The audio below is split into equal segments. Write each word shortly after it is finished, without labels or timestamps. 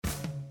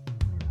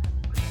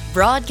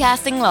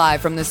Broadcasting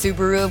live from the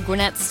Subaru of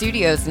Gwinnett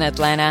Studios in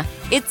Atlanta,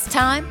 it's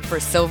time for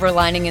Silver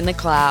Lining in the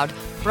Cloud,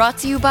 brought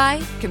to you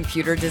by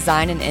Computer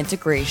Design and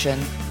Integration.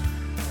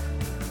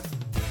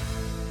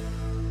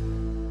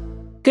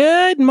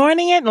 Good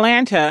morning,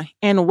 Atlanta,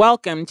 and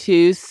welcome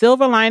to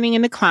Silver Lining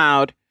in the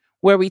Cloud,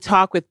 where we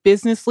talk with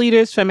business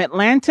leaders from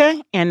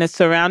Atlanta and the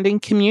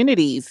surrounding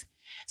communities.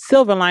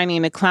 Silver Lining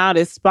in the Cloud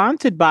is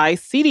sponsored by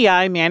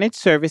CDI Managed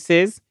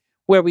Services,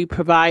 where we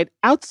provide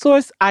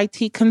outsourced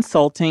IT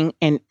consulting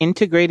and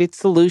integrated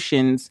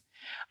solutions.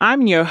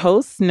 I'm your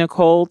host,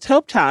 Nicole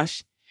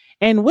Toptosh,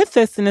 and with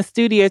us in the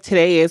studio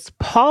today is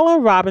Paula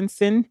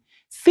Robinson,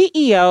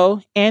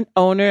 CEO and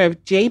owner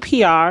of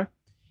JPR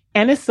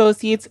and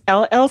Associates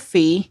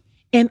LLC,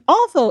 and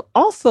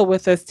also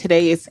with us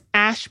today is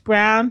Ash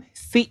Brown,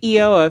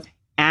 CEO of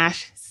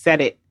Ash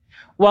Said It.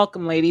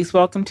 Welcome, ladies.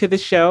 Welcome to the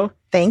show.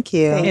 Thank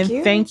you.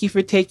 Thank you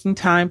for taking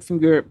time from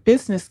your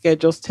business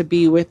schedules to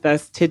be with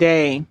us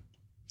today.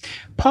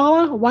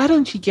 Paula, why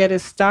don't you get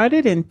us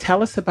started and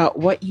tell us about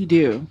what you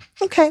do?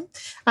 Okay.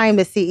 I am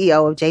the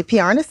CEO of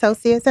JPR and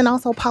Associates and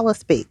also Paula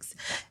Speaks.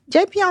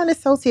 JPR and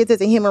Associates is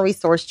a human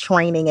resource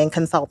training and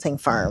consulting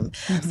firm.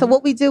 Mm-hmm. So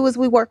what we do is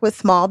we work with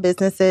small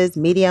businesses,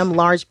 medium,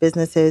 large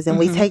businesses, and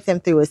we take them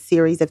through a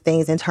series of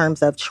things in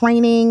terms of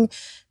training,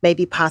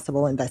 maybe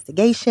possible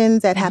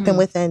investigations that happen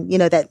within,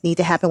 that need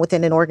to happen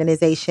within an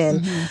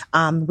organization.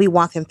 We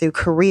walk them through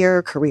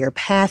career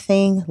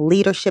pathing,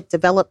 leadership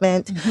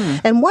development.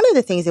 And one of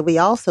the things that we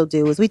also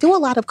do is we do a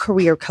lot of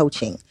career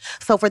coaching.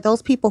 So for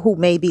those people who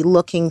may be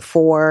looking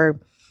for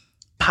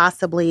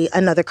possibly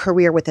another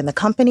career within the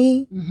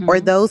company, or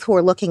those who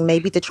are looking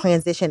maybe to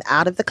transition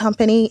out of the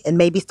company and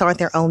maybe start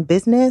their own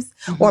business,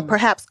 or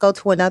perhaps go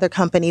to another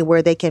company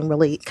where they can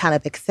really kind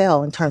of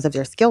excel in terms of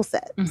their skill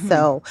set.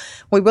 So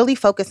we really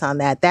focus on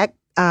that. That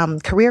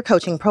career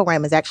coaching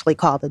program is actually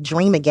called the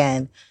Dream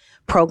Again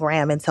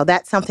program. And so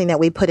that's something that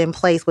we put in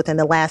place within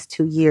the last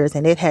 2 years,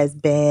 and it has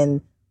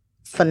been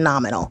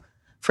phenomenal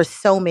for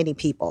so many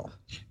people.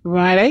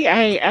 Right.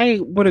 I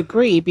would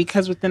agree,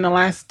 because within the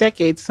last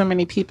decade, so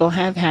many people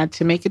have had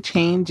to make a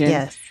change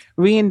and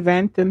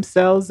reinvent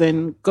themselves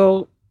and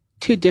go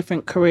to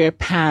different career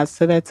paths.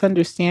 So that's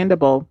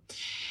understandable.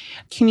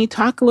 Can you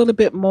talk a little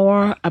bit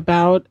more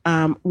about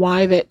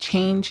why that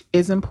change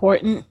is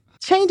important?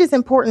 Change is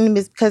important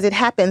because it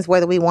happens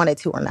whether we want it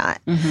to or not.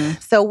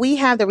 So we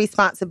have the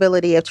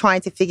responsibility of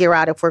trying to figure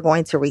out if we're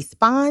going to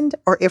respond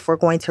or if we're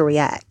going to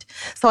react.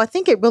 So I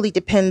think it really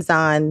depends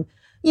on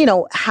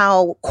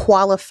how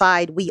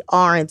qualified we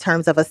are in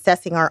terms of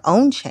assessing our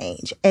own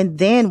change and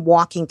then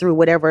walking through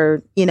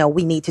whatever,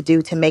 we need to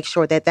do to make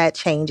sure that that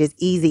change is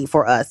easy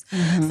for us.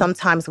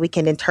 Sometimes we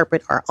can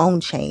interpret our own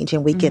change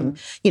and we can,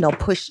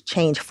 push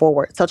change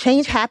forward. So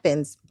change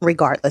happens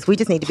regardless. We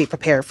just need to be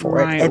prepared for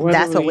it. And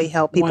that's what we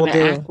help people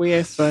do.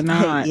 Acquiesce or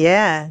not.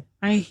 Yeah.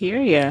 I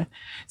hear you.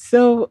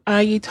 So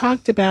you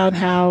talked about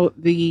how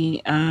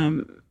the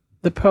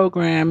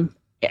program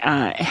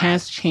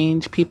has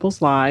changed people's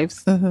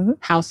lives.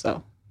 How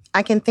so?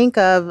 I can think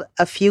of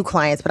a few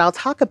clients, but I'll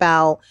talk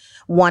about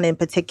one in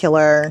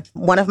particular.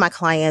 One of my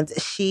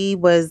clients, she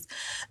was,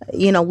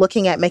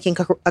 looking at making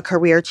a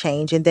career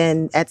change. And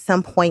then at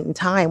some point in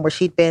time where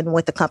she'd been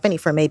with the company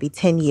for maybe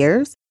 10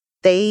 years,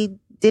 they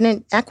did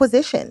an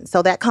acquisition.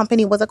 So that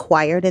company was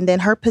acquired and then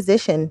her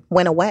position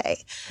went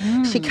away.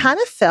 She kind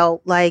of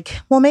felt like,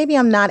 well, maybe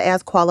I'm not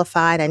as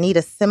qualified. I need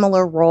a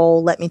similar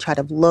role. Let me try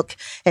to look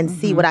and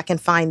see what I can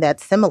find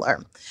that's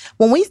similar.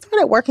 When we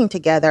started working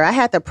together, I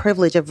had the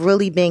privilege of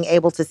really being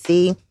able to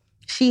see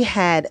she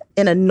had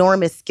an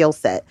enormous skill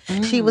set.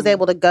 She was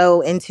able to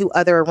go into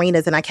other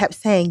arenas, and I kept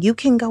saying, you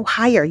can go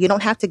higher. You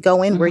don't have to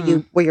go in where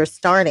you're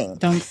starting.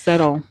 Don't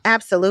settle.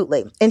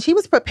 Absolutely. And she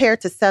was prepared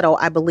to settle,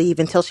 I believe,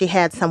 until she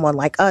had someone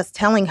like us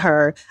telling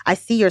her, I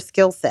see your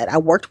skill set. I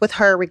worked with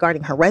her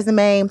regarding her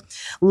resume,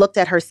 looked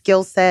at her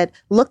skill set,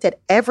 looked at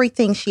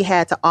everything she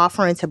had to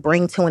offer and to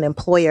bring to an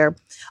employer.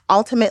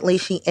 Ultimately,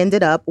 she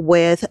ended up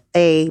with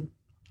a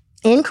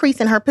increase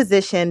in her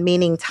position,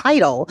 meaning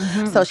title.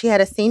 So she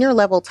had a senior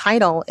level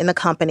title in the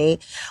company.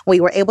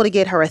 We were able to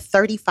get her a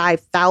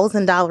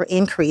 $35,000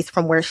 increase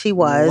from where she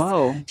was.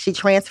 Whoa. She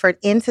transferred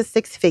into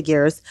six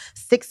figures.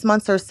 6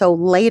 months or so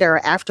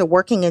later, after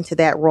working into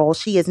that role,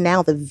 she is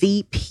now the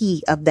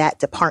VP of that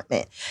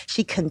department.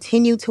 She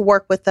continued to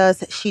work with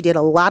us. She did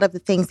a lot of the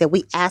things that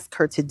we asked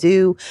her to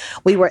do.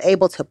 We were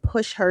able to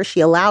push her. She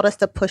allowed us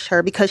to push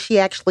her because she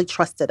actually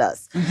trusted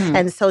us.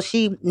 And so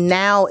she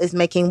now is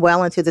making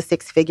well into the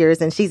six figures.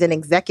 And she's an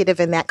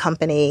executive in that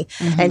company,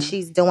 and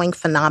she's doing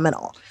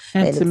phenomenal.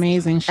 That's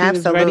amazing. She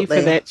was ready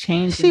for that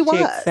change. She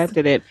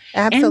accepted it.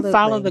 Absolutely. And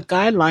followed the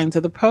guidelines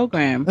of the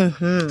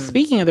program.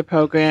 Speaking of the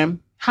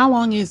program, how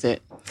long is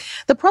it?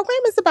 The program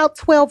is about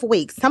 12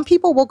 weeks. Some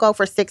people will go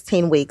for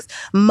 16 weeks.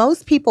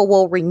 Most people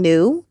will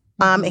renew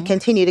and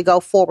continue to go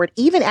forward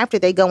even after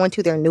they go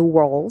into their new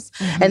roles.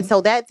 And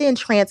so that then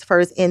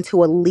transfers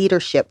into a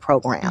leadership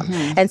program.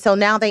 And so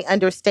now they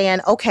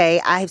understand,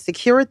 okay, I have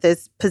secured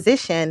this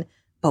position.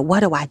 but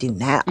what do I do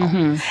now?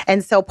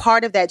 And so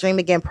part of that Dream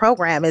Again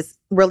program is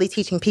really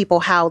teaching people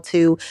how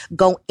to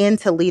go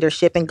into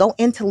leadership and go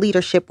into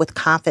leadership with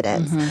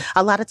confidence.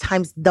 A lot of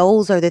times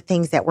those are the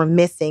things that we're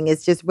missing,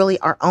 is just really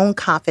our own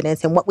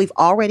confidence and what we've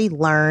already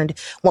learned,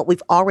 what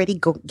we've already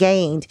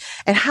gained,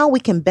 and how we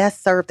can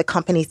best serve the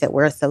companies that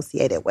we're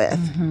associated with.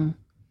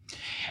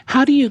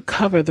 How do you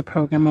cover the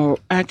program, or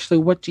actually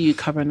what do you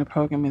cover in the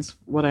program is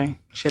what I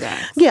should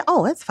ask. Yeah.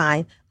 Oh, that's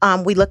fine.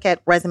 We look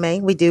at resume.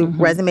 We do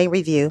resume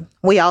review.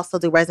 We also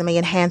do resume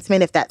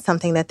enhancement if that's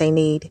something that they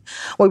need.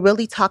 We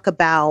really talk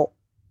about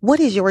what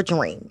is your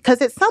dream?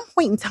 Because at some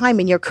point in time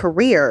in your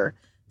career,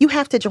 you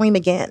have to dream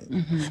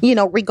again,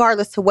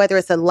 regardless to whether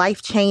it's a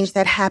life change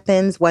that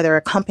happens, whether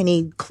a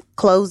company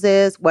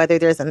closes, whether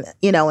there's an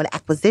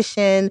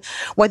acquisition,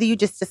 whether you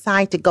just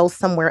decide to go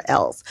somewhere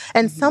else.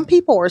 And some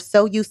people are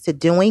so used to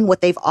doing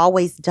what they've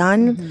always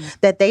done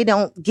that they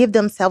don't give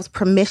themselves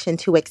permission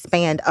to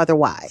expand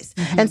otherwise.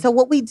 And so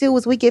what we do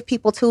is we give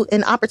people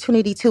an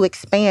opportunity to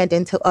expand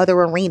into other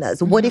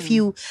arenas. What if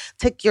you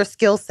took your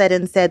skill set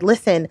and said,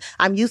 listen,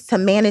 I'm used to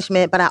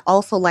management, but I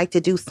also like to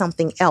do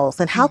something else.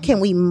 And how can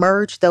we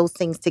merge those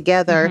things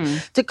together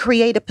to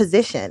create a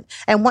position?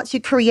 And once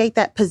you create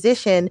that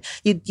position,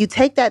 you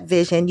take that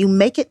vision, you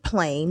make it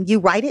plain, you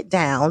write it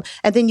down,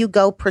 and then you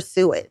go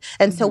pursue it.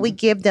 And so we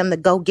give them the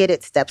go get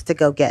it steps to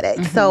go get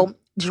it. So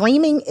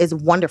dreaming is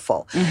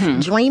wonderful.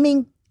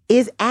 Dreaming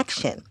is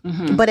action.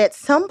 But at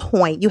some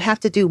point, you have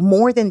to do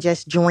more than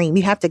just dream.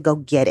 You have to go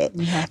get it.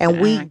 And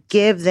we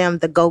give them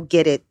the go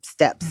get it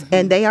steps,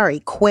 and they are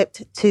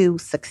equipped to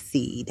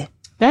succeed.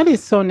 That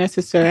is so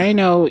necessary. I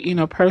know,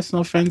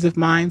 personal friends of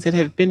mine that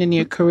have been in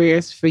their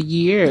careers for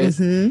years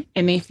and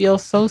they feel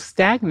so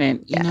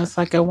stagnant. You know, it's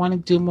like, I want to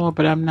do more,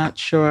 but I'm not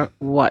sure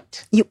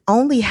what. You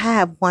only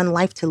have one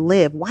life to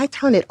live. Why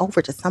turn it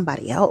over to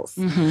somebody else?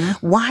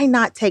 Why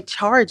not take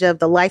charge of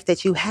the life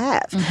that you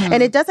have?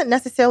 And it doesn't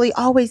necessarily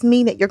always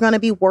mean that you're going to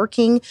be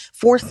working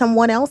for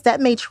someone else. That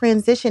may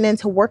transition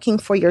into working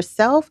for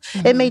yourself.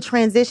 It may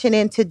transition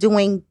into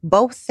doing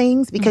both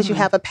things because you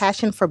have a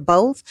passion for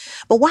both.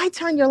 But why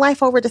turn your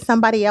life over to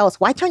somebody else?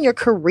 Why turn your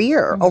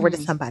career over to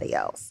somebody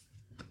else?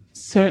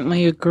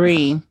 Certainly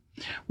agree.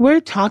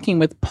 We're talking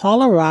with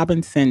Paula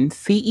Robinson,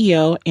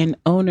 CEO and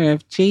owner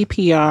of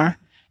JPR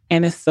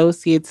and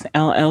Associates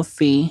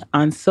LLC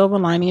on Silver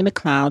Lining in the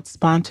Cloud,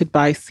 sponsored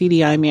by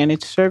CDI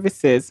Managed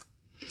Services.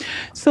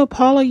 So,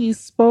 Paula, you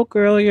spoke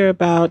earlier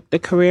about the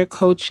career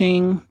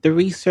coaching, the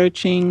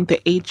researching,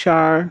 the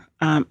HR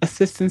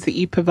assistance that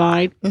you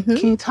provide. Can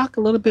you talk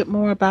a little bit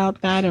more about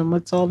that and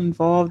what's all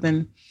involved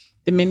and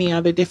the many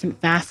other different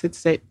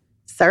facets that...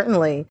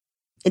 Certainly.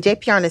 At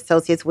JPR and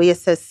Associates, we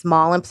assist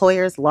small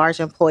employers, large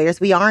employers.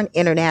 We are an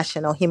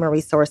international human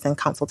resource and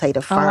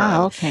consultative firm. Oh,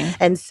 wow, okay.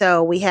 And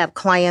so we have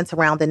clients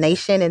around the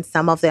nation and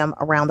some of them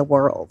around the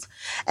world.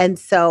 And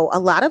so a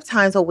lot of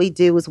times what we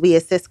do is we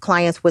assist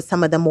clients with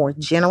some of the more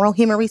general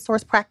human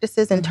resource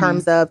practices in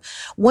terms of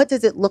what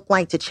does it look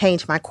like to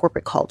change my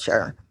corporate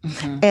culture?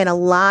 And a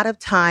lot of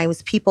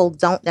times people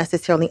don't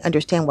necessarily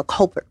understand what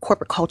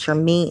corporate culture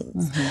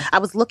means. I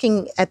was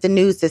looking at the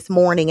news this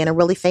morning in a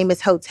really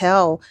famous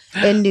hotel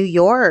in New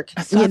York,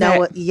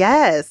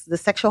 yes, the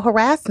sexual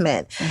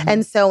harassment.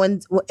 And so,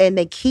 and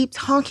they keep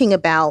talking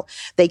about,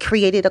 they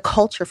created a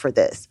culture for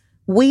this.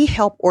 We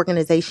help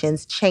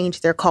organizations change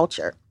their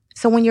culture.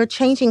 So when you're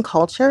changing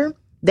culture,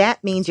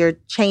 that means you're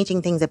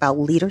changing things about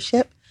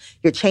leadership.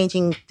 You're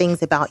changing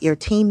things about your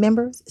team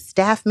members,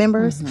 staff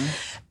members.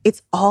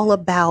 It's all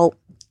about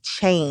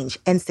change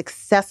and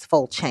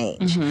successful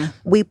change.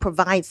 We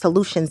provide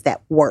solutions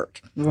that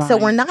work. So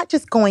we're not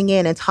just going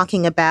in and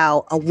talking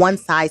about a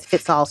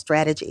one-size-fits-all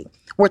strategy.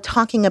 We're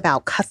talking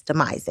about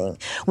customizing.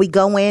 We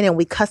go in and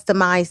we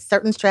customize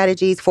certain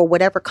strategies for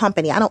whatever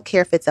company. I don't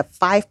care if it's a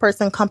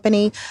 5-person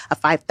company, a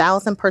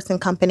 5,000-person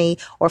company,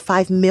 or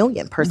 5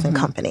 million person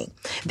company.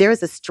 There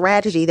is a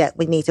strategy that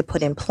we need to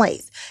put in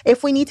place.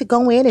 If we need to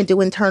go in and do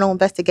internal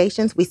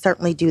investigations, we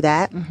certainly do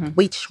that.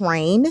 We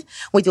train.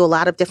 We do a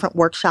lot of different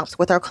workshops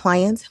with our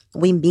clients.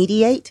 We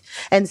mediate.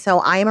 And so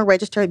I am a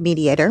registered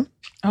mediator.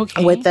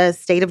 With the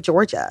state of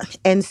Georgia.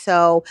 And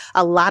so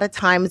a lot of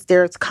times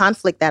there's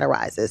conflict that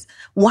arises.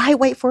 Why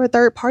wait for a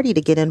third party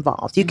to get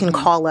involved? You can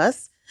call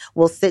us.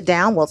 We'll sit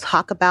down. We'll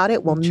talk about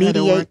it. We'll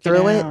mediate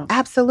through it.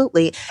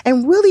 Absolutely.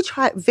 And really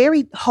try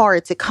very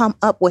hard to come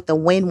up with a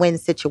win-win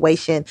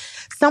situation,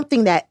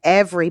 something that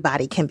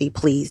everybody can be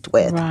pleased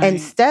with,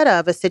 instead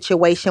of a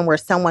situation where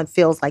someone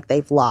feels like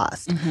they've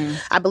lost.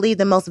 I believe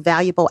the most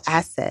valuable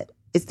asset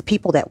is the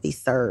people that we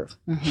serve,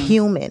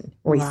 human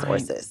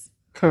resources.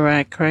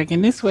 Correct.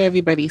 And this way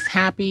everybody's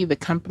happy, the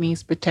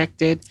company's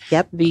protected,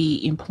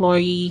 the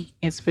employee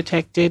is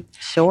protected.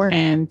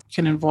 And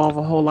can involve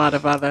a whole lot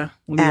of other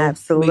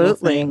legal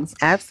things.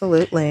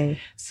 Absolutely.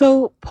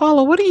 So,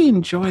 Paula, what do you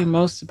enjoy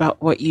most about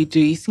what you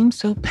do? You seem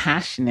so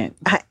passionate.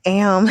 I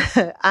am.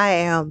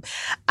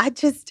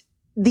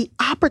 The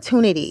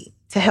opportunity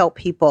to help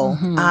people,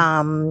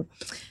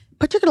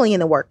 particularly in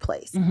the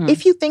workplace.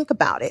 If you think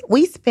about it,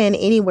 we spend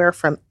anywhere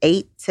from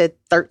 8 to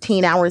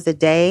 13 hours a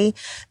day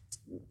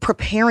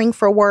preparing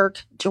for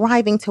work,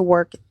 driving to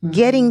work,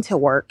 getting to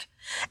work,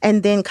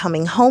 and then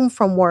coming home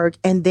from work,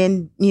 and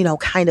then,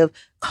 kind of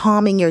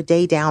calming your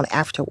day down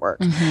after work.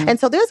 And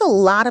so there's a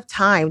lot of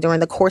time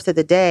during the course of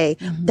the day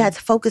that's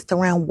focused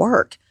around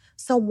work.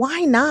 So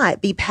why not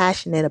be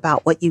passionate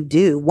about what you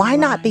do? Why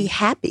not be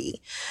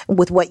happy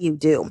with what you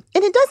do?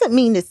 And it doesn't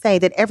mean to say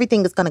that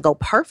everything is going to go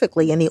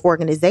perfectly in the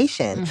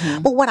organization.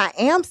 But what I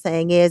am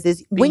saying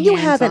is when you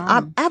have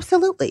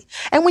absolutely.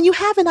 And when you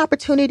have an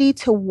opportunity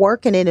to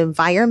work in an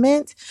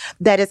environment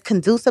that is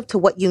conducive to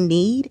what you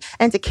need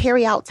and to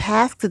carry out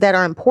tasks that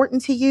are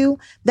important to you,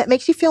 that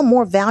makes you feel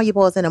more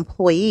valuable as an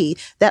employee,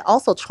 that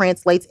also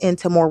translates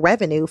into more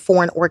revenue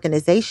for an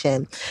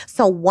organization.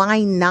 So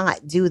why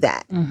not do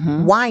that?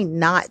 Why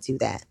not do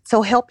that?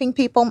 So helping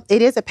people,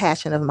 it is a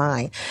passion of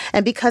mine.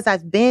 And because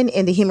I've been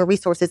in the human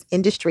resources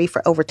industry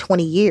for over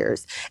 20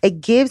 years,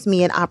 it gives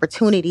me an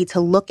opportunity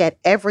to look at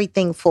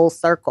everything full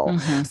circle.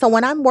 So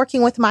when I'm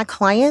working with my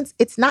clients,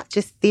 it's not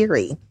just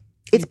theory.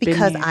 It's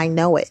because I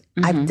know it.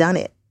 I've done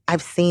it.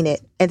 I've seen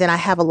it. And then I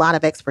have a lot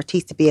of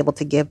expertise to be able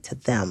to give to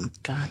them.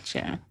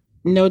 Gotcha.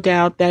 No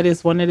doubt that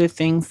is one of the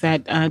things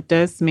that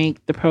does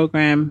make the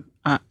program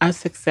a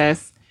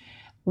success.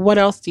 What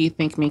else do you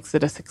think makes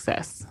it a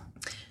success?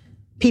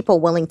 People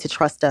willing to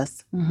trust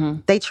us.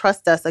 They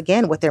trust us,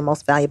 again, with their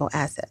most valuable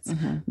assets,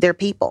 their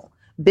people.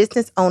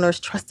 Business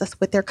owners trust us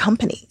with their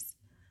companies.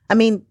 I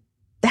mean,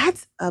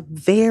 that's a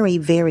very,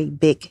 very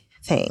big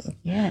thing.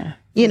 Yeah.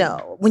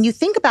 When you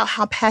think about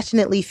how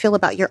passionately you feel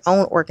about your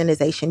own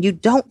organization, you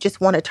don't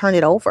just want to turn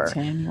it over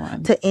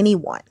to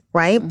anyone,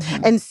 right?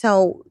 And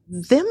so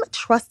them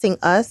trusting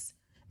us,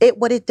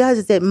 what it does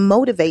is it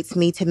motivates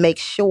me to make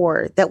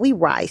sure that we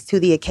rise to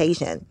the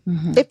occasion.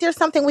 If there's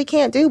something we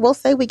can't do, we'll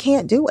say we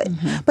can't do it.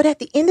 But at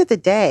the end of the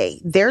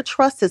day, their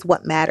trust is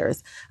what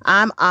matters.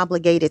 I'm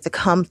obligated to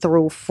come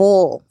through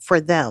full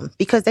for them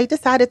because they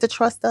decided to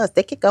trust us.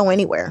 They could go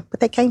anywhere, but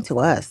they came to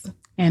us.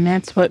 And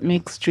that's what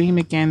makes Dream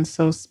Again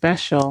so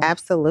special.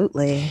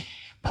 Absolutely.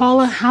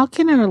 Paula, how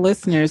can our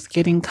listeners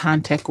get in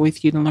contact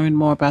with you to learn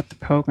more about the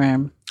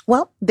program?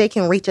 Well, they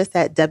can reach us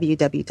at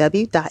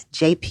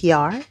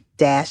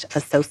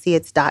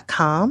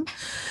www.jpr-associates.com.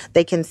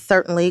 They can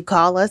certainly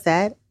call us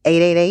at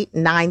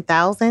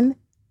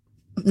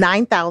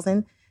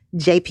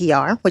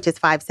 888-9000-JPR, which is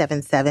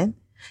 577.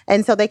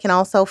 And so they can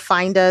also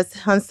find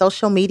us on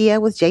social media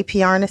with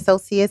JPR and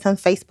Associates on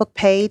Facebook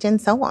page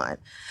and so on.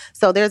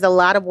 So there's a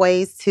lot of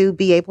ways to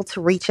be able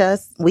to reach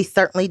us. We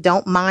certainly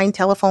don't mind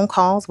telephone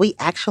calls. We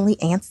actually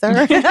answer.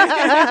 Awesome.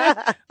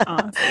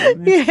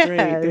 That's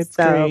great. That's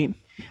great.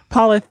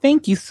 Paula,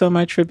 thank you so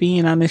much for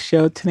being on the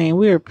show today.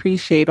 We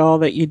appreciate all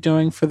that you're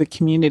doing for the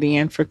community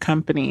and for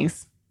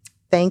companies.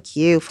 Thank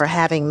you for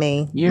having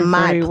me. You're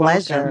my very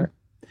pleasure. Welcome.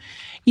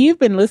 You've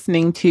been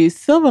listening to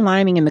Silver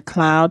Lining in the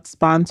Cloud,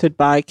 sponsored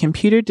by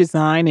Computer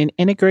Design and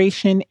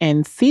Integration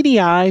and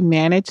CDI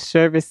Managed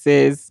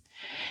Services.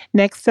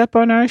 Next up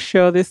on our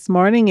show this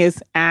morning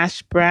is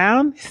Ash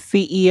Brown,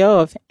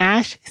 CEO of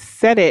Ash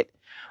Said It.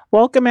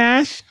 Welcome,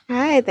 Ash.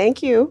 Hi,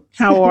 thank you.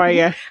 How are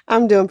you?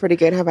 I'm doing pretty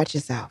good. How about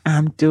yourself?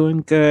 I'm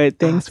doing good.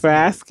 Thanks for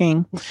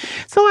asking.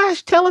 So,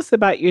 Ash, tell us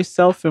about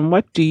yourself and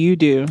what do you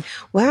do?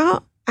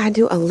 Well, I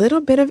do a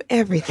little bit of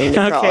everything,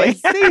 Nicole. Okay. It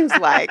seems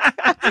like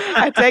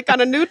I take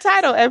on a new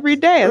title every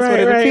day. That's what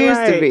it appears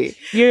to be.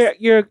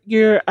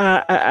 Your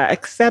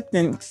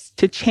acceptance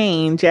to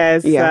change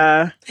as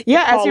Paula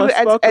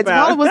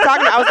was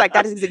talking, I was like,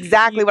 that is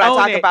exactly what I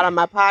talk about on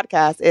my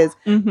podcast is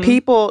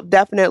people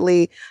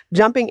definitely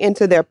jumping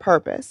into their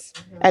purpose.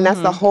 And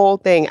that's the whole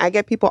thing. I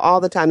get people all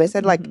the time. They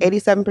said like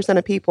 87%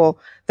 of people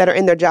that are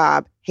in their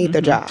job hate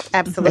their job.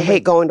 Absolutely. They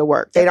hate going to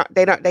work. They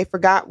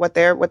forgot what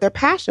their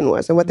passion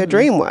was and what their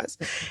dream was.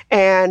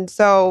 And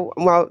so,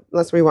 well,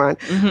 let's rewind.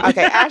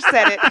 Okay, Ash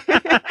Said It.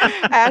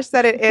 Ash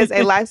Said It is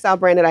a lifestyle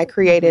brand that I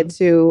created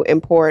to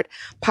import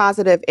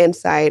positive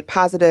insight,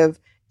 positive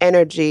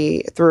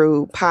energy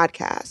through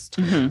podcast,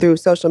 through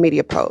social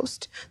media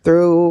post,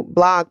 through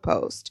blog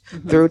post,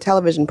 through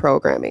television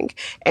programming.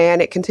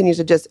 And it continues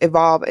to just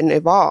evolve and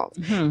evolve.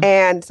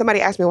 And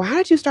somebody asked me, well, how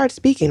did you start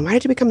speaking? Why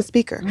did you become a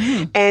speaker?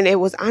 And it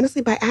was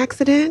honestly by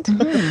accident.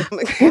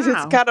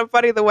 It's kind of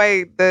funny the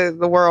way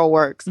the world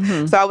works.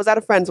 So I was at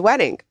a friend's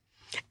wedding.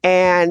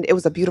 And it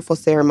was a beautiful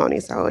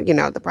ceremony. So,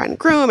 the bride and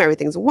groom,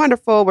 everything's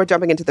wonderful. We're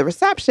jumping into the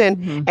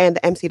reception and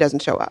the MC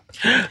doesn't show up.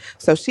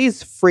 So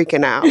she's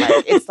freaking out.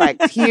 Like, it's like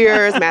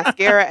tears,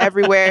 mascara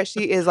everywhere.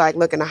 She is like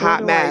looking a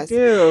hot mess.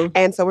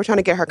 And so we're trying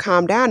to get her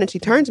calmed down. And she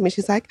turns to me.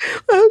 She's like,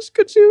 Ash,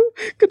 could you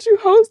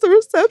host the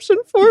reception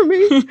for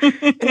me?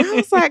 And I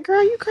was like,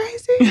 girl, you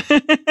crazy? I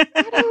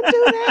don't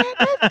do that.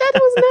 That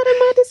was not in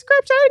my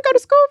description. I didn't go to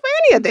school for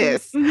any of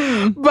this.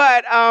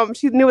 But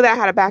she knew that I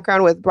had a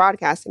background with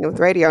broadcasting and with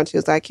radio. And she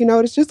was like,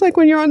 it's just like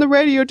when you're on the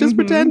radio, just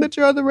pretend that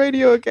you're on the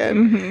radio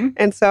again.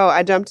 And so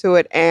I jumped to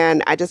it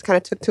and I just kind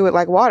of took to it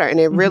like water. And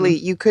it really,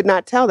 you could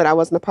not tell that I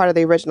wasn't a part of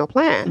the original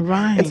plan.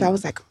 Right. And so I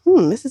was like,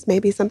 this is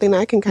maybe something that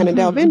I can kind of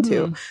delve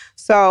into.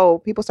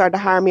 So people started to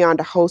hire me on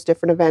to host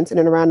different events in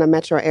and around the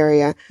metro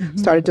area.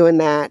 Started doing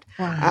that.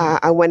 Wow.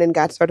 I went and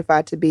got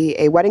certified to be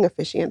a wedding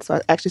officiant. So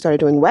I actually started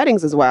doing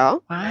weddings as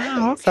well.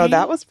 Wow. Okay. So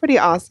that was pretty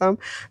awesome.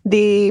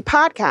 The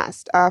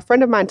podcast, a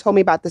friend of mine told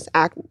me about this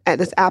app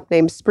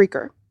named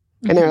Spreaker.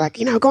 And they're like,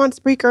 go on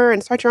Spreaker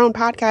and start your own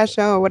podcast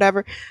show or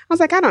whatever. I was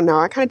like, I don't know.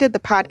 I kind of did the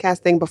podcast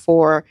thing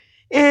before.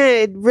 And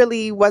it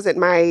really wasn't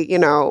my,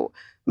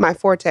 my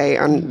forte.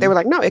 They were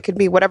like, no, it could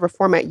be whatever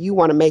format you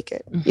want to make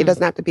it. It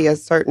doesn't have to be a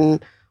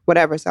certain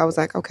whatever. So I was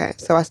like, okay.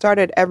 So I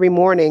started every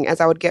morning as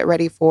I would get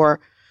ready for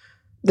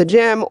the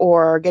gym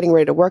or getting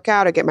ready to work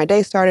out or get my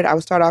day started. I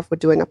would start off with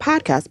doing a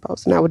podcast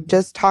post. And I would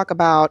just talk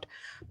about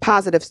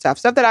positive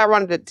stuff that I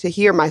wanted to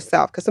hear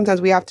myself. Because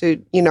sometimes we have to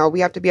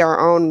be our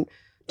own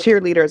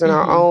cheerleaders and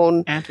our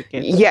own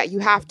advocates. Yeah, you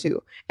have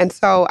to. And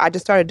so I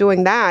just started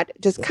doing that,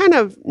 just kind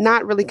of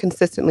not really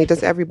consistently,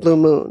 just every blue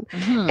moon.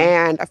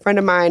 And a friend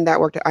of mine that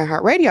worked at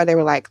iHeartRadio, they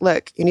were like,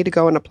 look, you need to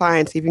go and apply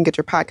and see if you can get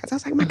your podcast. I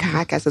was like, my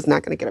podcast is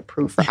not going to get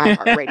approved for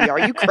iHeartRadio. Are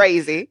you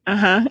crazy?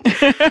 And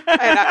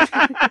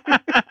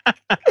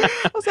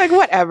I was like,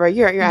 whatever,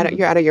 you're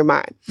out of your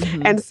mind.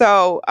 And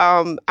so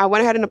I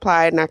went ahead and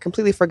applied and I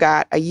completely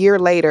forgot. A year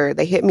later,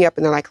 they hit me up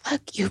and they're like,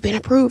 look, you've been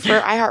approved for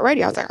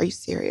iHeartRadio. I was like, are you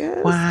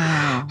serious?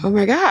 Wow. Oh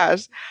my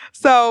gosh.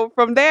 So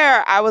from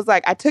there, I was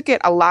like, I took it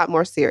a lot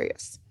more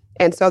serious.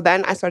 And so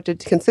then I started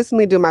to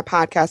consistently do my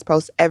podcast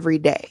posts every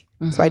day.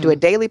 So I do a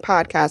daily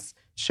podcast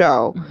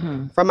show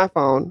from my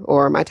phone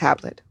or my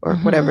tablet or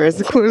whatever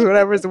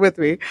is with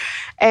me.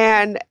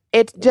 And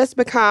it's just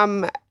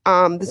become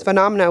this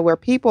phenomena where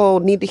people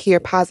need to hear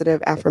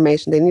positive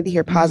affirmation. They need to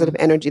hear positive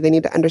energy. They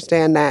need to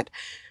understand that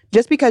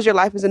just because your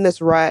life is in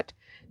this rut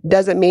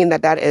doesn't mean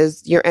that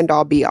is your end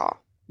all be all.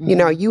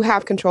 You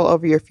have control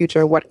over your future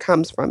and what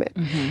comes from it.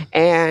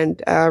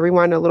 And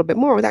rewind a little bit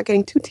more without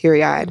getting too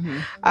teary-eyed.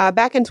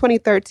 Back in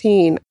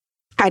 2013,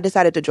 I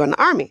decided to join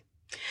the Army.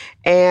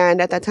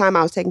 And at that time,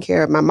 I was taking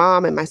care of my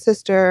mom and my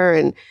sister,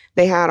 and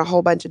they had a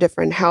whole bunch of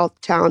different health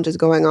challenges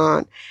going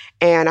on.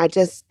 And I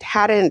just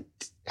hadn't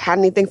had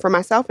anything for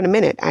myself in a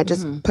minute. I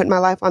just put my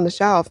life on the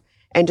shelf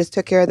and just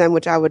took care of them,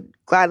 which I would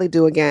gladly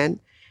do again.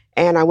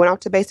 And I went off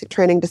to basic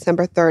training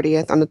December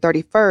 30th. On the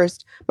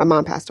 31st, my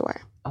mom passed away.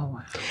 Oh,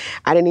 wow.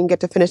 I didn't even get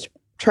to finish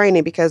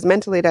training because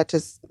mentally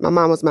my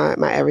mom was my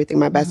everything,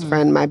 my best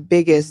friend, my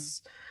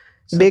biggest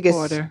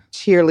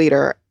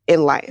cheerleader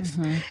in life.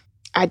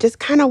 I just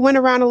kind of went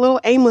around a little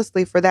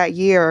aimlessly for that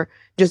year,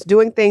 just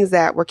doing things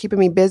that were keeping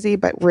me busy,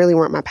 but really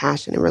weren't my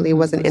passion and really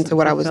wasn't into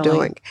what I was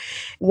doing.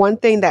 One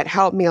thing that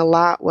helped me a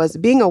lot was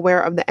being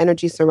aware of the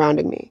energy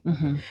surrounding me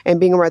and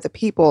being aware of the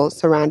people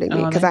surrounding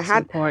me. Because I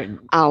had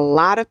a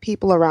lot of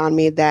people around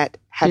me that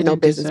had no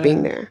business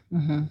being there.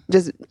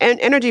 Just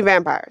energy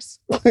vampires.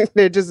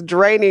 They're just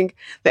draining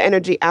the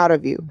energy out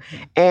of you.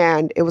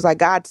 And it was like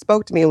God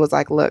spoke to me and was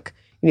like, look,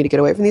 you need to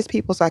get away from these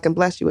people so I can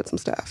bless you with some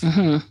stuff.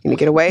 You need to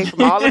get away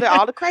from all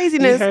the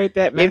craziness. You heard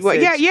that message.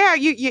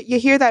 You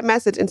hear that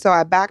message. And so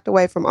I backed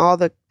away from all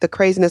the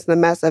craziness and the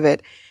mess of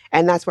it.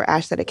 And that's where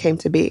Ash said it came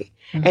to be.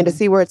 And to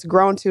see where it's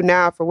grown to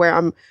now, for where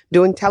I'm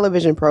doing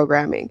television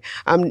programming.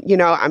 I'm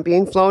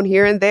being flown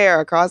here and there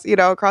across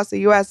the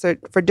U.S.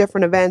 for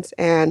different events,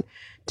 and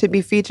to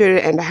be featured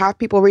and to have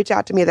people reach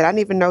out to me that I didn't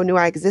even knew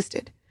I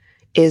existed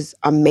is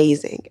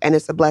amazing, and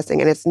it's a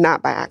blessing, and it's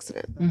not by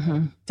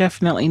accident.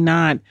 Definitely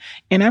not.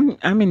 And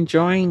I'm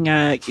enjoying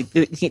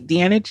the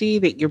energy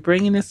that you're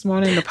bringing this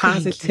morning, the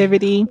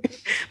positivity.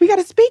 We got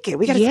to speak it.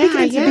 We got to speak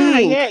it into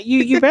being. Yeah.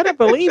 You better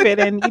believe it.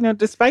 And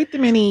despite the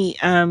many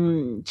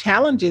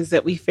challenges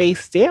that we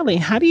face daily,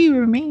 how do you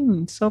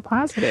remain so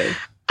positive?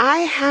 I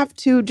have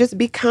to just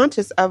be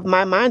conscious of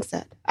my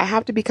mindset. I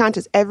have to be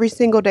conscious. Every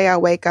single day I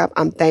wake up,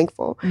 I'm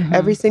thankful.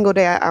 Every single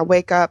day I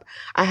wake up,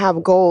 I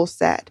have goals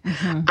set.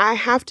 I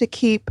have to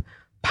keep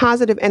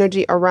positive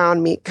energy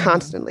around me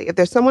constantly. If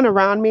there's someone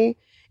around me,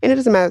 and it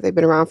doesn't matter if they've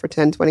been around for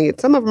 10, 20 years,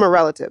 some of them are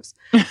relatives.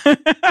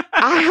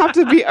 I have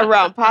to be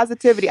around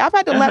positivity. I've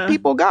had to let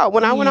people go.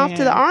 When I went off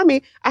to the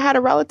Army, I had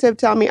a relative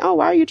tell me, oh,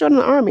 why are you joining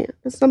the Army?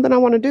 It's something I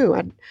want to do.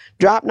 I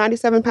dropped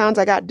 97 pounds.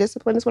 I got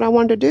disciplined. It's what I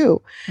wanted to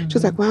do. She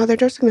was like, well, they're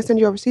just going to send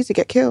you overseas to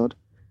get killed.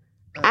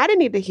 I didn't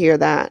need to hear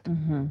that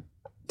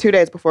 2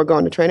 days before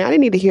going to training. I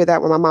didn't need to hear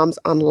that when my mom's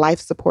on life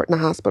support in the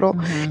hospital.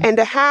 And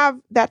to have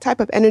that type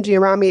of energy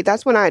around me,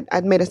 that's when I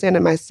made a stand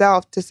in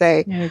myself to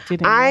say,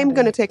 I'm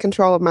going to take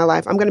control of my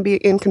life. I'm going to be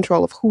in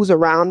control of who's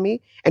around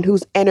me and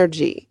whose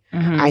energy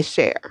I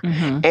share.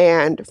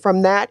 And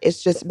from that,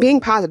 it's just being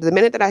positive. The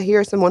minute that I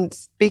hear someone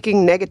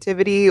speaking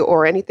negativity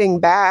or anything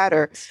bad,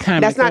 or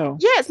that's not,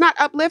 it's not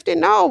uplifting.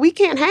 No, we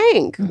can't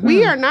hang.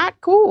 We are not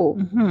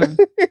cool.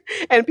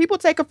 And people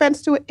take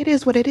offense to it. It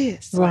is what it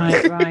is.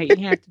 Right.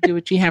 You have to do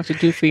what you have to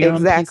do for your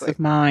own peace of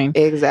mind.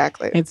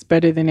 Exactly. It's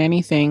better than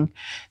anything.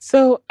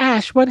 So,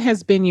 Ash, what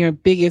has been your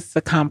biggest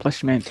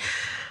accomplishment?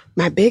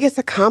 My biggest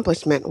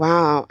accomplishment?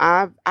 Wow.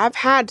 I've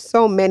had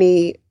so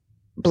many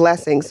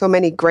blessings, so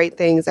many great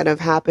things that have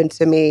happened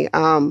to me. I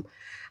don't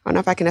know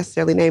if I can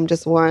necessarily name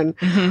just one.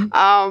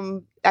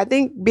 I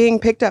think being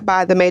picked up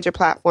by the major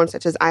platforms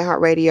such as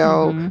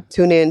iHeartRadio,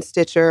 TuneIn,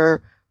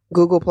 Stitcher,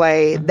 Google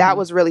Play, that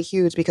was really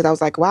huge because I was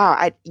like,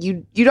 wow,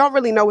 you don't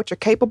really know what you're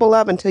capable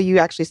of until you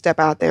actually step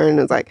out there. And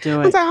it's like,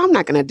 I'm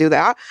not going to do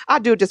that. I'll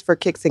do it just for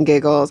kicks and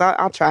giggles.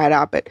 I'll try it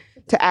out. But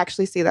to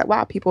actually see that,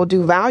 wow, people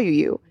do value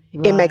you,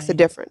 it makes a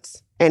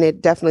difference. And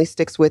it definitely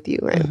sticks with you.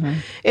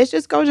 And it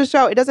just goes to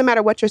show, it doesn't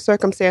matter what your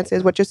circumstance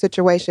is, what your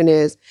situation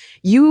is.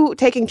 You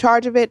taking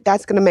charge of it,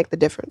 that's going to make the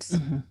difference.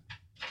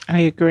 I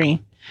agree.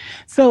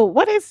 So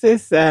what is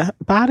this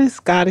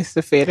Bodice Goddess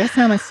Affair? That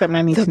sounds like something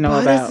I need to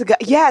know about.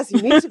 Yes,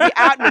 you need to be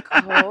out,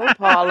 Nicole,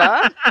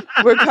 Paula.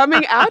 We're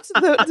coming out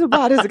to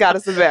Bodice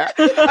Goddess Affair.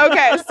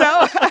 Okay,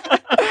 so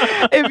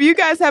if you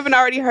guys haven't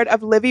already heard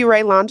of Livy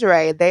Ray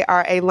Lingerie, they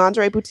are a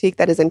lingerie boutique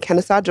that is in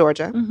Kennesaw,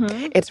 Georgia.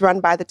 It's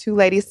run by the two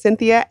ladies,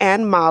 Cynthia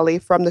and Molly,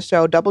 from the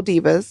show Double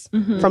Divas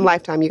from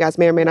Lifetime. You guys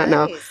may or may not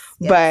know. Yes.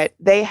 But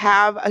they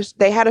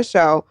had a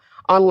show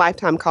on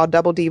Lifetime called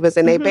Double Divas,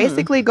 and they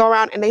basically go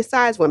around and they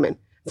size women.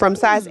 From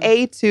size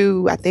A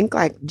to, I think,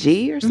 like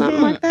G or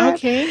something like that.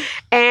 Okay.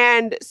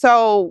 And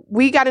so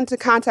we got into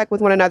contact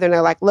with one another, and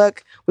they're like,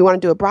 look, we want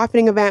to do a bra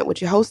fitting event.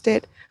 Would you host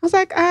it? I was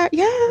like, yeah.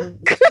 Yeah,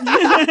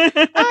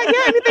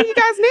 anything you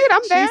guys need,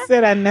 I'm there. She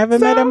said, I never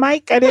met a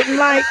mic I didn't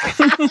like.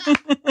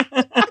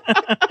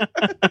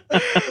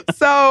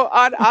 So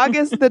on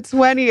August the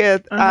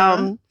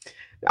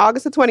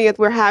 20th,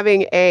 we're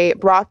having a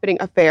bra fitting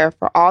affair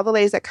for all the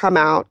ladies that come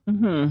out.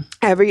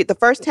 The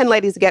first 10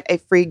 ladies get a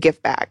free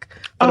gift bag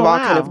of all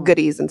kind of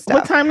goodies and stuff.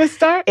 What time does it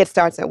start? It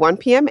starts at 1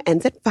 p.m.,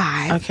 ends at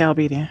 5. Okay, I'll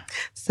be there.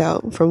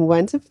 So from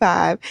 1 to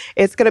 5,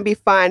 it's going to be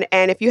fun.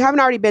 And if you haven't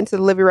already been to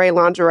the Livy Ray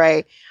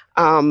Lingerie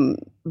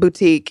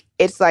boutique,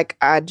 it's like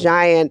a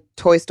giant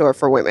toy store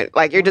for women.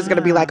 Like you're just going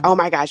to be like, oh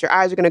my gosh, your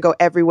eyes are going to go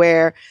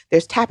everywhere.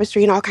 There's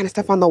tapestry and all kind of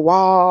stuff on the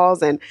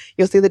walls, and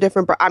you'll see the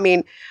different,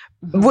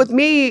 with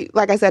me,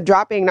 like I said,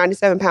 dropping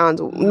 97 pounds,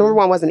 number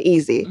one, wasn't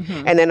easy.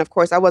 And then, of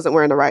course, I wasn't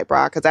wearing the right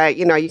bra because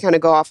you kind of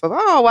go off of,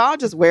 I'll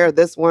just wear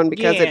this one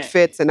because it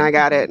fits and I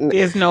got it. And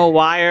there's no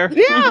wire.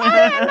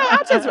 I'll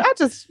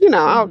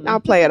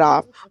play it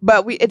off.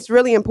 But it's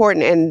really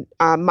important. And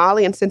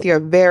Molly and Cynthia are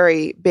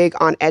very big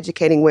on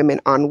educating women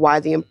on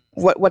why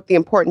what the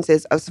importance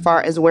is as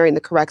far as wearing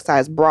the correct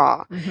size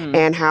bra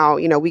and how,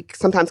 we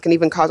sometimes can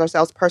even cause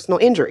ourselves personal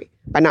injury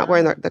by not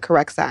wearing the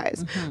correct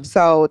size.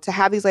 So to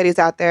have these ladies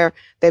out there,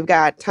 they've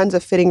got tons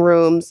of fitting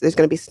rooms. There's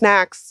going to be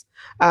snacks.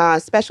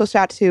 Special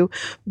shout to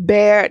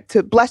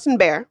Blushed and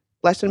Bear,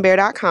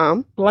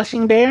 blushedandbear.com.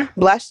 Blushing Bear?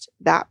 Blushed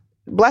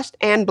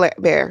and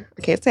Bear.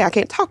 I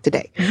can't talk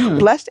today.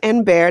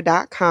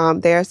 Blushedandbear.com.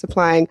 They're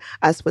supplying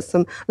us with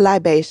some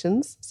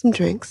libations, some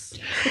drinks.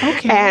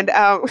 Okay. And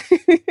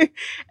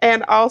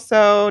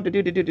also,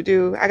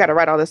 I got to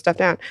write all this stuff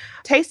down.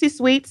 Tasty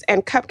sweets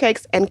and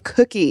cupcakes and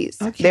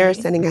cookies. Okay. They're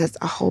sending us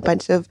a whole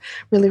bunch of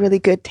really, really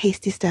good,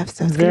 tasty stuff.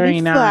 So it's going to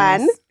be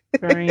fun.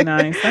 Very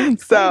nice. I'm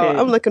excited. So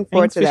I'm looking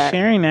forward to that. Thanks for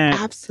sharing that.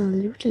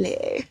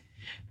 Absolutely.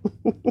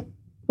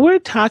 We're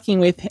talking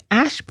with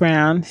Ash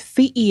Brown,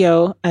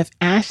 CEO of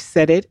Ash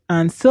Said It,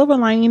 on Silver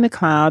Lining the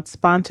Cloud,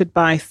 sponsored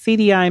by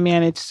CDI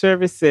Managed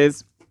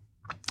Services.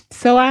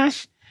 So,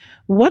 Ash,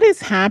 what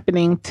is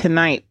happening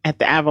tonight at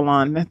the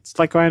Avalon? That's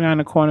like right around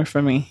the corner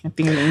for me. I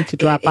think I need to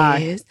drop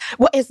by.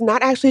 Well, it's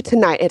not actually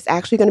tonight. It's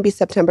actually going to be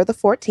September the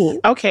 14th.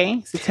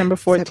 Okay, September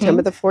 14th.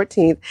 September the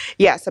 14th.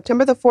 Yeah,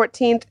 September the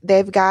 14th,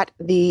 they've got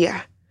the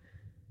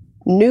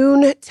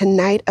noon to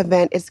night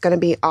event. It's going to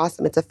be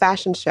awesome. It's a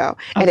fashion show,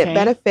 and it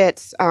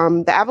benefits,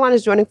 the Avalon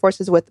is joining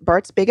forces with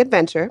Bert's Big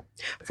Adventure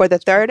for the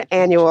 3rd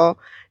annual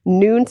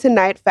noon to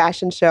night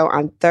fashion show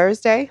on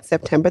Thursday,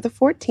 September the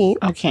 14th.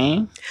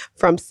 Okay.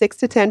 From 6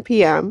 to 10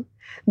 p.m.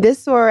 This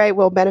soiree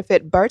will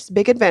benefit Bert's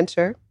Big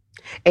Adventure,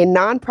 a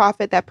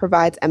nonprofit that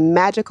provides a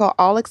magical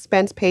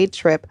all-expense paid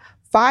trip,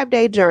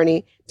 5-day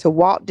journey to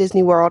Walt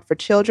Disney World for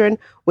children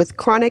with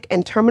chronic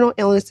and terminal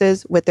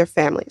illnesses with their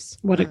families.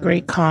 What a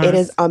great cause. It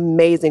is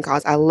amazing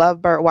cause. I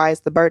love Bert Wise,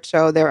 The Bert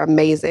Show. They're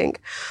amazing.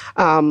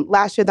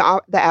 Last year,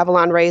 the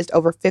Avalon raised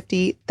over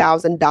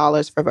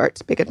 $50,000 for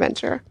Bert's Big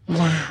Adventure.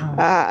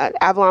 Wow.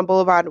 Avalon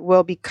Boulevard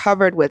will be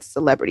covered with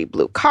celebrity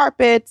blue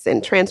carpets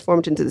and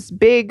transformed into this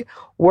big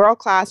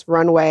world-class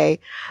runway.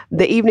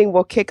 The evening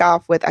will kick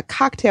off with a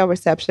cocktail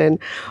reception,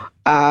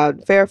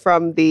 fare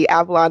from the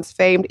Avalon's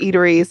famed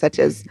eateries such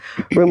as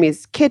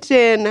Rumi's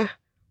Kitchen,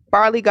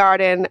 Barley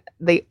Garden,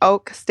 the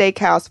Oak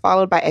Steakhouse,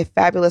 followed by a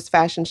fabulous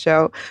fashion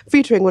show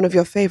featuring one of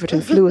your favorite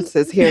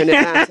influences here in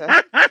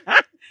Atlanta.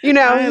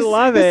 I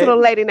love this it.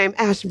 little lady named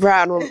Ash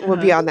Brown will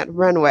be on that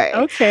runway.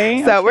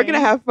 Okay. So we're going to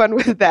have fun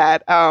with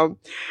that.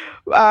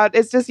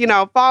 It's just,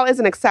 fall is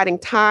an exciting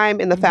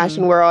time in the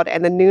fashion world,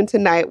 and the Noon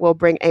Tonight will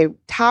bring a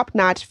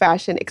top-notch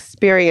fashion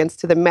experience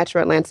to the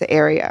Metro Atlanta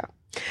area.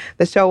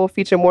 The show will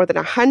feature more than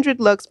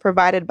 100 looks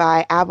provided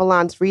by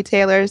Avalon's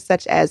retailers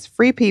such as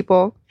Free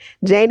People,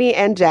 Janie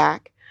and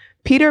Jack,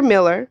 Peter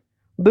Miller,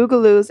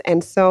 Boogaloos,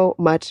 and so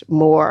much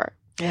more.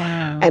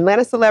 Wow.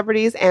 Atlanta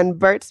celebrities and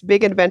Bert's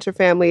Big Adventure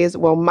families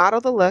will model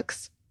the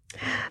looks.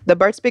 The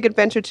Bert's Big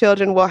Adventure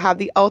children will have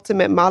the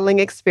ultimate modeling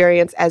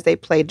experience as they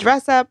play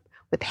dress up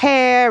with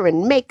hair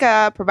and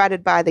makeup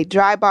provided by the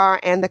Dry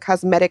Bar and the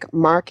Cosmetic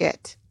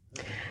Market.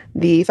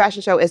 The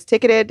fashion show is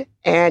ticketed,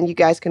 and you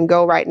guys can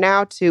go right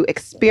now to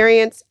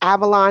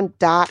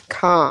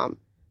experienceavalon.com.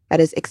 That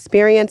is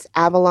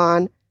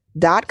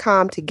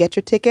experienceavalon.com to get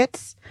your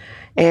tickets.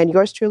 And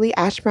yours truly,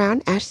 Ash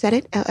Brown, Ash Said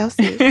It,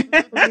 LLC, will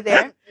be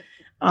there.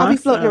 I'll be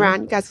floating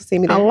around. You guys will see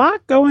me there. A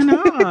lot going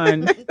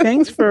on.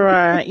 Thanks for,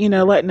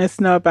 letting us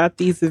know about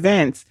these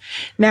events.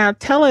 Now,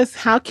 tell us,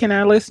 how can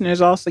our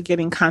listeners also get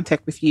in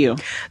contact with you?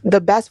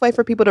 The best way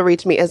for people to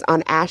reach me is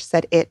on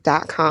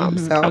ashsaidit.com.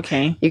 So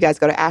you guys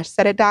go to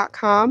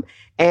ashsaidit.com.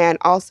 And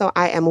also,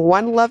 I am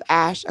One Love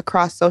Ash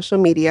across social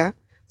media.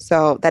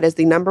 So that is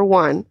the number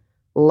 1,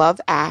 Love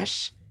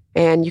Ash.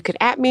 And you can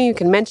 @ me, you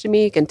can mention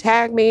me, you can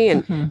tag me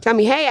and tell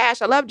me, hey,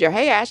 Ash, I loved you.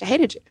 Hey, Ash, I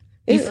hated you.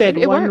 You said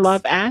it One works.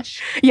 Love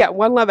Ash? Yeah,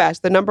 One Love Ash,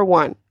 the number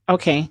 1.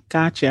 Okay,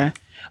 gotcha.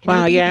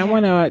 Wow, yeah, I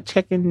want to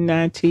check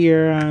in to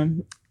your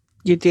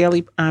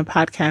daily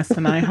podcast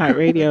on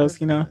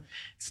iHeartRadios.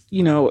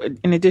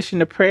 In addition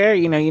to prayer,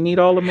 you need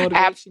all the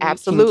motivation.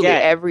 Absolutely, you can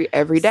get.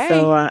 every day.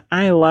 So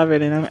I love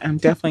it, and I'm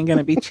definitely going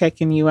to be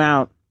checking you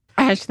out.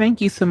 Ash,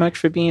 thank you so much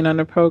for being on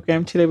the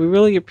program today. We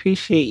really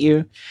appreciate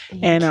you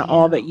and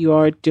all that you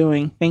are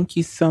doing. Thank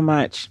you so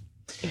much.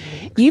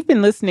 You've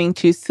been listening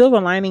to Silver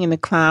Lining in the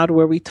Cloud,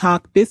 where we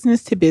talk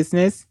business to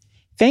business.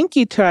 Thank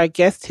you to our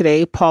guest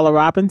today, Paula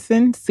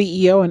Robinson,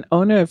 CEO and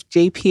owner of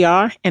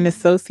JPR and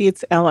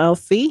Associates,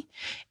 LLC,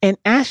 and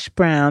Ash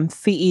Brown,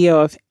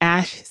 CEO of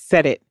Ash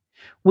Said It.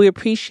 We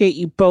appreciate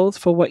you both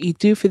for what you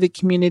do for the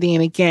community.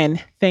 And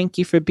again, thank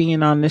you for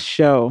being on the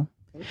show.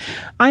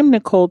 I'm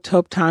Nicole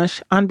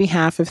Toptosh on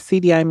behalf of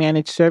CDI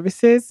Managed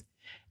Services.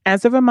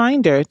 As a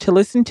reminder, to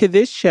listen to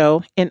this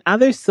show and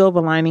other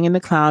Silver Lining in the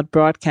Cloud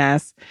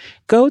broadcasts,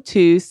 go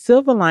to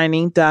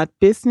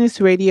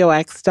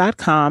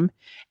silverlining.businessradiox.com.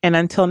 And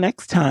until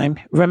next time,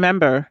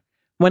 remember,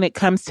 when it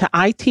comes to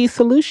IT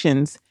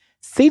solutions,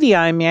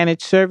 CDI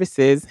Managed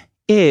Services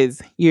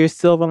is your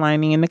Silver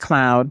Lining in the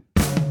Cloud.